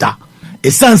endadawda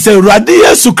esan sɛ Awurade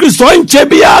Yesu Kristo nche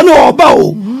bia na oba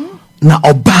o na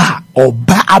oba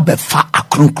abefa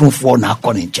akronkronfo na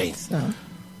akɔ ne nkyɛn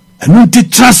enu ti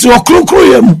trase wo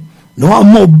kronkron ye mu na wo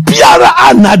ma biara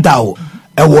anada o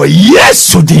ɛwɔ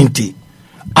Yesu dinti.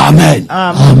 Amen.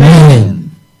 Amen.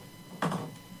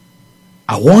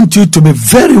 I want you to be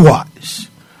very wise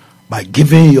by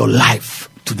giving your life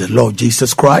to the Lord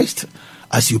Jesus Christ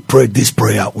as you pray this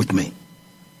prayer with me.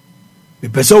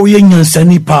 Because we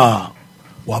nyansani pa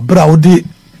wabra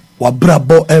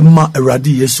bo emma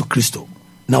Awurade Yesu Kristo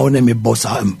na one me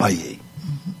bossa empaye.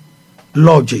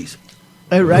 Lord Jesus,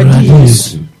 Awurade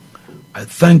Yesu, I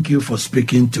thank you for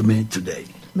speaking to me today.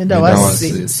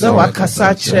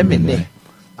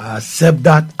 I accept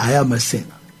that I am a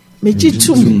sinner.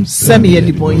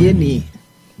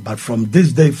 But from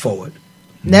this day forward,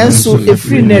 I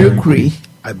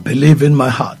believe in my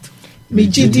heart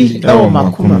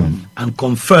and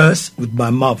confess with my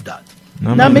mouth that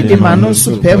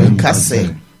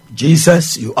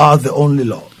Jesus, you are the only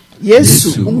Lord.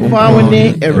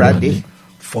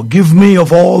 Forgive me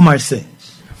of all my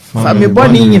sins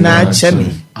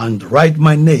and write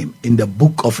my name in the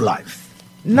book of life.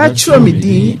 Let your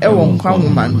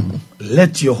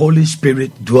Holy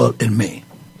Spirit dwell in me,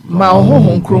 and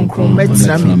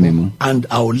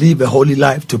I will live a holy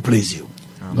life to please you.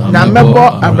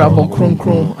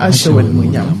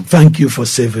 Thank you for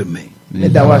saving me.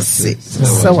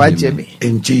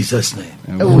 In Jesus' name.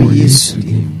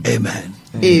 Amen.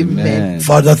 Amen.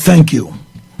 Father, thank you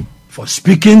for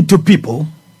speaking to people,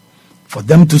 for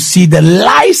them to see the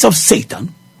lies of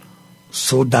Satan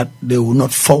so that they will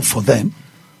not fall for them,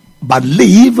 but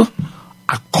live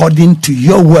according to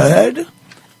your word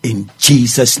in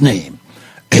Jesus' name.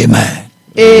 Amen.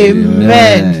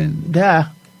 Amen. Da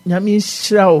nyame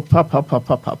shira o papa.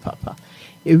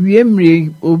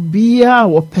 Ewiemre obia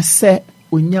wo pese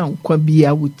onya nkwa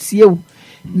bia wotie wo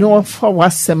na ofa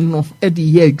wasem no e de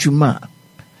ye adwuma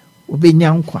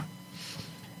obenya nkwa.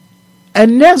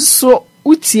 Ene so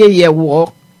utie ye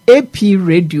wo AP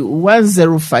Radio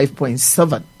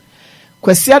 105.7.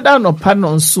 Kwasiada no pa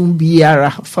no nsum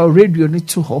biara fa radio ni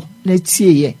to ho na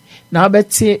tie ye na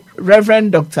obeti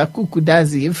Reverend Dr. Kuuku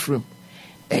Dadzie from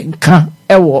enka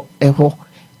ewo eho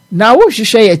na wo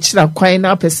hwehwe ye kira kwan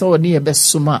na pese wo ne ye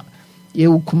besoma ye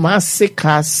Kumasi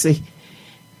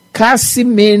Kaase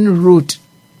main road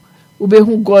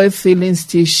ubehu Goil filling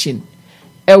station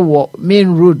ewo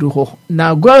main road ho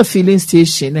na Goil filling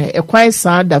station e kwan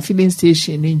sa da filling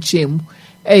station ni nchem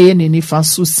eye ne nifa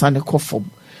so sane kofom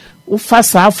ufa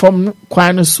sa from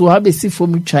kwan so abesi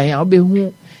fom twan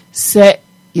obehu se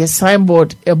ye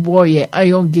signboard ebo ye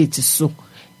iron gate so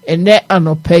ene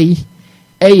anopai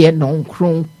eye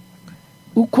nonkron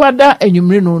ukwada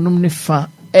enwumre no num ne fa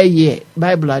eye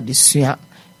Bible adesua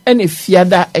ene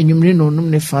fiada enwumre no num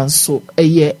ne fa nso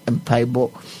eye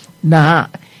empaibo na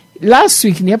last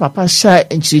week ne papa sha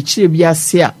enchirichire bi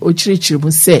ase a ochirichire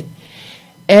mu se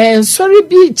sorry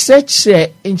bi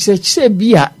chire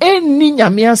bi a enni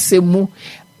nyame asemu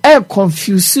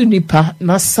confuse nipa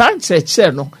na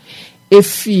sanchire no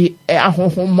efi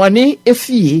ahohomone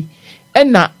efie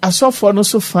ena asofo no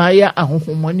so fa ya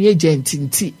ahohomone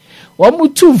agentinti wo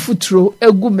mutu mfuturo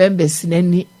egu members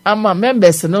nani ama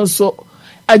members no so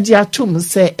agi atum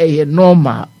se eye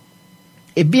normal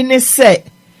ebi ne se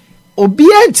obi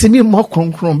antimi mo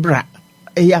kronkron bra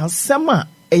eya asema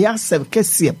eya asem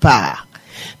kese pa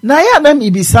na ya na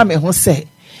mi bisa me ho se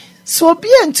so obi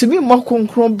antimi mo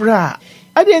kronkron bra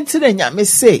ade ntine nyame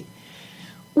se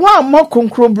wa mo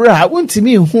kronkron bra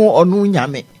wontimi hu onu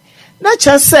nyame na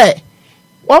cha se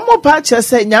wa mo pa cha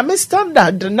se nyame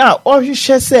standard na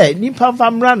ohwehwe se nipa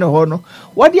famra ne ho no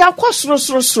wode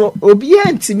akosoro obi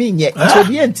antimi nye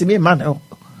obi antimi ma ne ho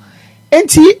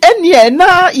enti enie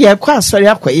na ye kwa asori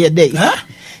akoye dey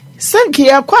sanki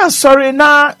ye kwa asori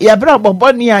na ye bra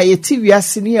boboni a ye ti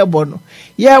wiase ne ye bono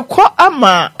ye kwa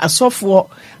ama asofo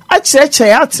achereche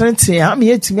ya trenten am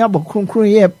ye timi abokronkron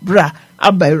ye bra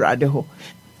abairade ho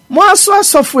mo aso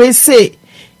asofo ese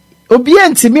obi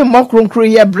antimi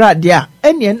mokronkron ye bra de a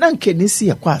enie na nkenisi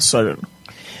ye kwa asori no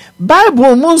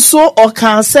Bible mun so o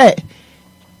kan say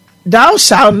thou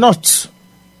shall not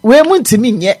we mun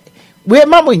timi nye we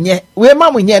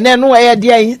mamunye na no eye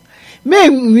de me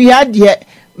nwia de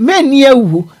me ni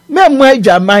ewu me mu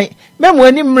adwaman me mu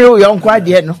ani mre yonko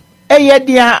ade no eye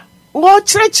de a wo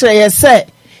kyerɛkyerɛ ye se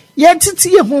ye titi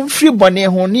ye hu mfiri bone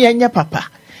ho ne ye papa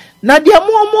na de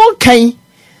mo kan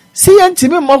si ye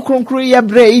ntimi mo kronkro ye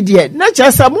bra ide na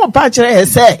kyerɛ mo pa kyerɛ ye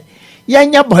se ye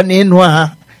nya bone no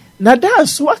a na da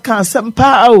so aka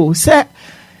asempa o se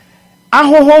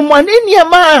ahohomane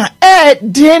niema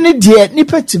den de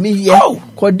nipa tumi ye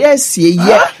kodasie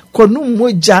ye konu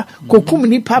moja kokum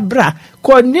nipa bra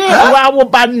kone wa wo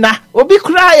banna obi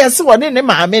kura ye se woni ne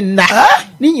maame nna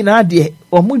ni nyina de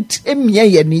omu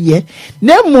emie ye ne ye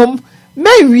na mom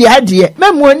menwia de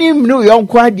memo ni mnu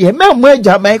yonko ade memo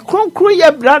agama kronkro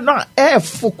ye bra no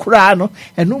fukura no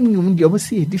enum nyum de omo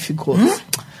se difficult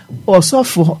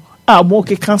osofo a mo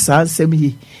ke kansa ansem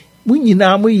yi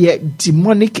munyina mo ye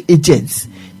demonic agents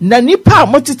na nipa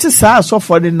motete saa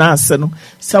asofo de naase no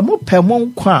samo pemo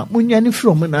nkwa munyane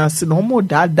from naase no mo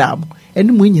daada mo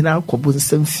ene munyina akobo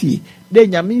nsam fie de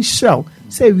nyame nhiraw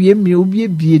se wie mi obi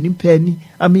ebie nipa ni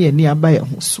ame ye ni aba ye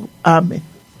ho so amen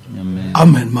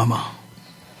amen mama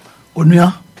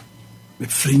onua me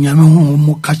firi nyame ho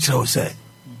mo ka kyerɛw se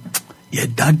ye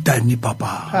daada ni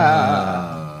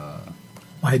papa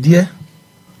my dear,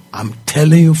 I'm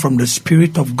telling you from the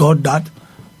Spirit of God that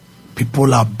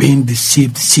people are being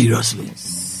deceived seriously.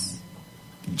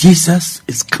 Jesus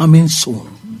is coming soon.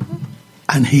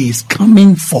 And he is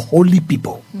coming for holy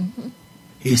people.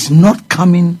 He is not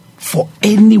coming for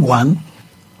anyone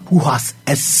who has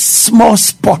a small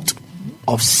spot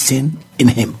of sin in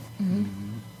him.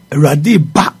 Eradi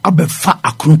ba abefa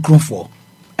akronkron for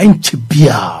enche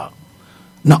bia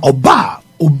na oba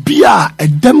obia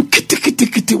edem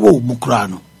kitikiti wo bukra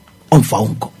no onfa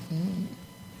unko.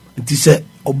 Nti se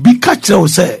obi ka kire wo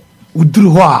se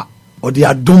uduru ho a odi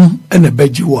adom ene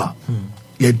beji wo a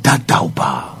ye dada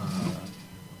oba.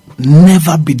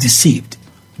 Never be deceived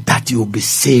that you will be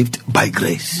saved by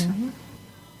grace.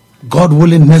 God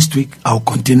willing, next week I'll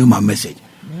continue my message.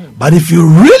 But if you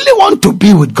really want to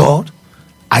be with God,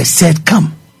 I said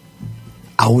come.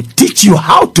 I will teach you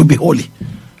how to be holy,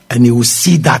 and you will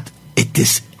see that it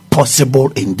is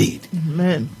possible indeed.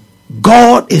 Amen.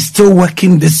 God is still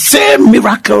working the same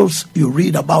miracles you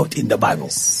read about in the Bible.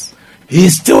 Yes. He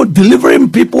is still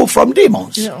delivering people from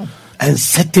demons and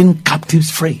setting captives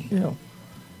free. Yeah.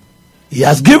 He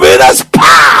has given us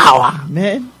power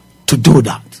to do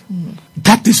that.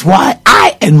 That is why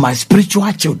I and my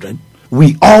spiritual children,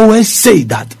 we always say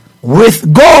that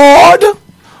with God,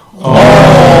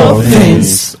 all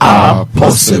things are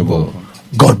possible.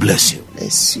 God bless you.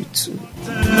 Bless you too.